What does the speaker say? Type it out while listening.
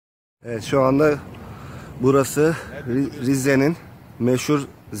Evet, şu anda burası Rize'nin meşhur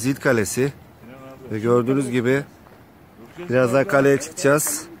Zilkalesi ve gördüğünüz gibi birazdan kaleye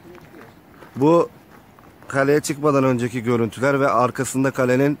çıkacağız. Bu kaleye çıkmadan önceki görüntüler ve arkasında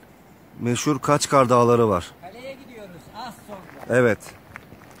kalenin meşhur Kaçkar Dağları var. Kaleye gidiyoruz az sonra. Evet.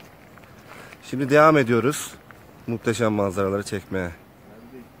 Şimdi devam ediyoruz muhteşem manzaraları çekmeye.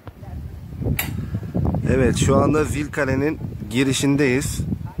 Evet, şu anda Zilkale'nin girişindeyiz.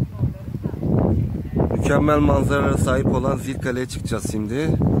 Mükemmel manzaralara sahip olan Zilkale'ye çıkacağız şimdi.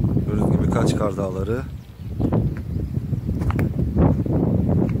 Gördüğünüz gibi Kaçkar Dağları.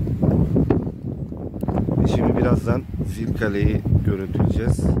 Ve şimdi birazdan Zilkale'yi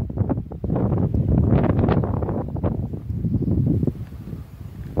görüntüleyeceğiz.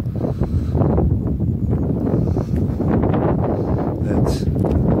 Evet,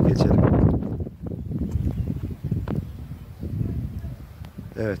 geçelim.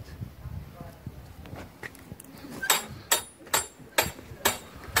 Evet.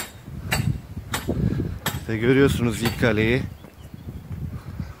 İşte görüyorsunuz Zilkale'yi.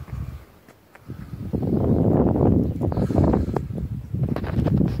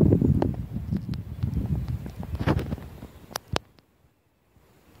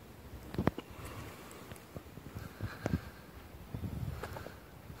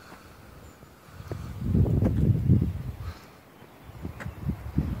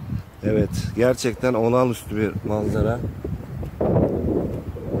 Evet, gerçekten olağanüstü bir manzara.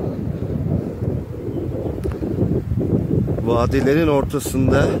 Vadilerin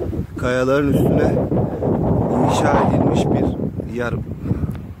ortasında kayaların üstüne inşa edilmiş bir yer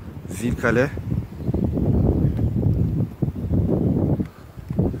Zilkale.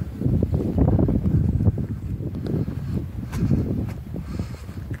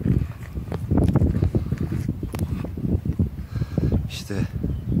 İşte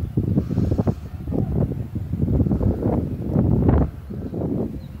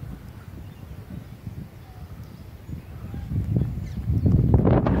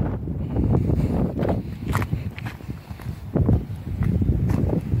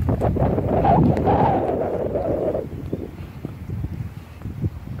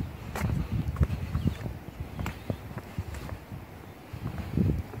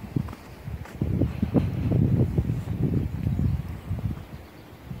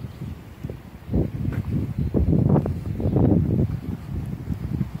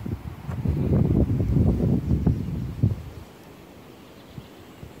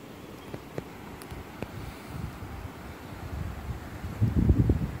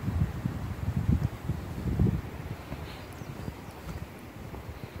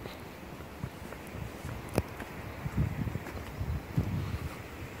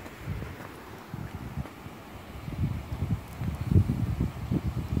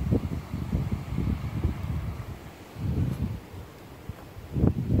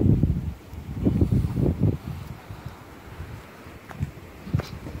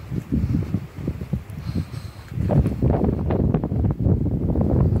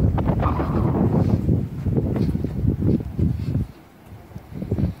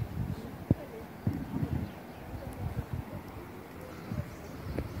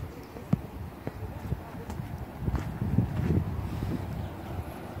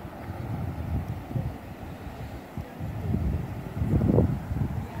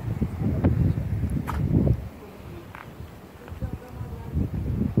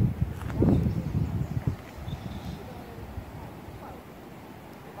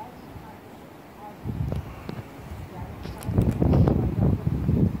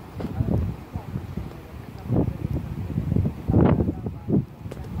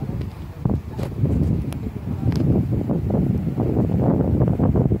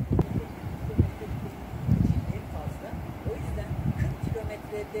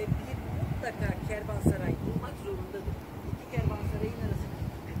kervansaray bulmak zorundadır. İki kervansarayın arası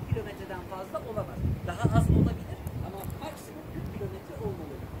 40 kilometreden fazla olamaz. Daha az olabilir ama maksimum 40 kilometre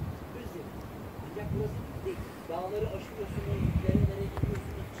olmalıdır. Rize. Ancak burası değil. Dağları aşıyorsunuz, derelere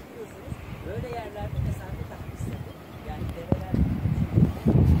gidiyorsunuz, çıkıyorsunuz. Böyle yerlerde mesafe daha kısadır. Yani dereler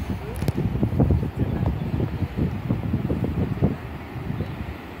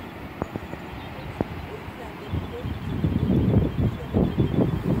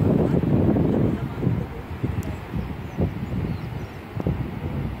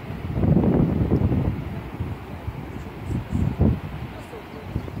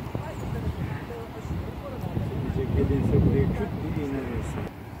gelirse buraya küt bir ineriz.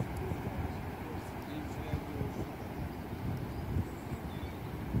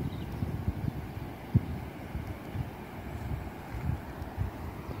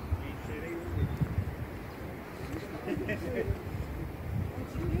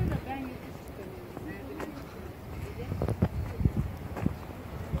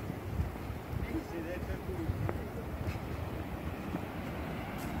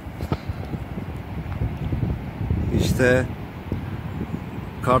 İşte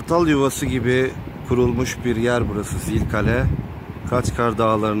kartal yuvası gibi kurulmuş bir yer burası Zilkale. Kaçkar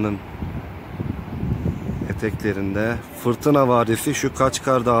Dağları'nın eteklerinde. Fırtına Vadisi şu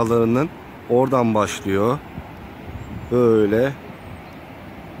Kaçkar Dağları'nın oradan başlıyor. Böyle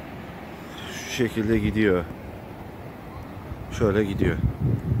şu şekilde gidiyor. Şöyle gidiyor.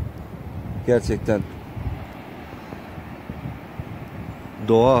 Gerçekten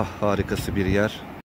doğa harikası bir yer.